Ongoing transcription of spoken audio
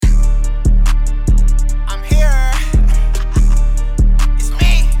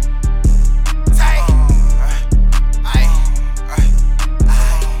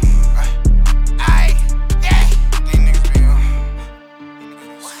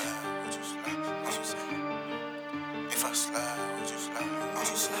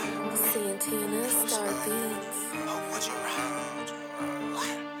Santina Star Beats.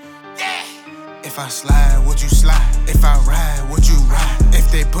 If I slide, would you slide? If I ride, would you ride?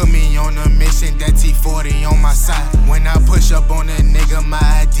 If they put me on a mission, that T40 on my side. When I push up on a nigga, my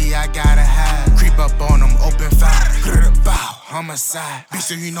ID I gotta hide. Creep up on them, open fire. Bow, homicide. Bitch,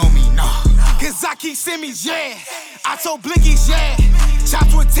 so you know me, nah. Cause I keep simmies, yeah. I told blickies, yeah.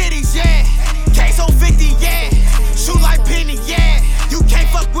 Chops with titties, yeah. Case on 50, yeah. Shoot like Penny, yeah. You can't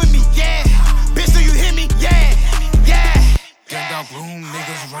fuck with me, yeah. Bitch, so you hear me, yeah. Yeah. Gang dog room,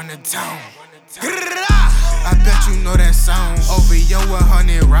 niggas run the town. I bet you know that sound. Over yo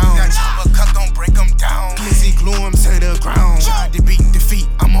 100 rounds. That chopper cut gon' break them down. Glizzy glue him to the ground. Tried to beat defeat,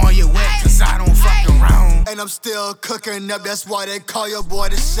 I'm on your way, cause I don't fuck around. And I'm still cooking up, that's why they call your boy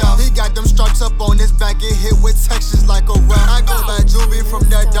the chef. He got them stripes up on his back, get hit with textures like a rap. I go by Juvie from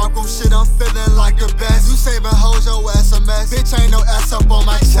that dark room shit, I'm feeling like the best. You saving hoes, your SMS. Bitch, ain't no ass up on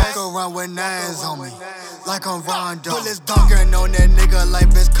my chest. Walk around with nines on me, like I'm Rondo. Bullets dunking on that nigga like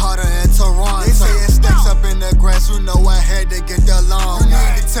bitch Carter and Toronto. They say it stacks up in the grass, you know I had to get that long. You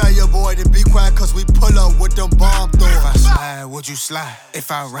need to tell your boy to be quiet, cause we pull up with them bomb doors. If I slide, would you slide?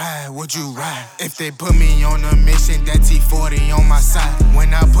 If I ride, would you ride? If they put me on a mission, that T40 on my side.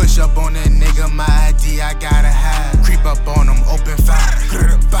 When I push up on a nigga, my ID I gotta hide. Creep up on them, open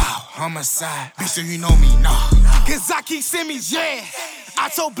fire. Bow, homicide. Bitch, so you know me, nah. Cause I keep simmies, yeah. I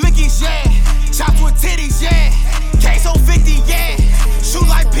told blickies, yeah. Chops with titties, yeah. Case on 50, yeah. Shoot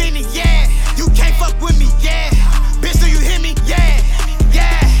like Penny, yeah. You can't fuck with me, yeah. Bitch, do you hear me, yeah.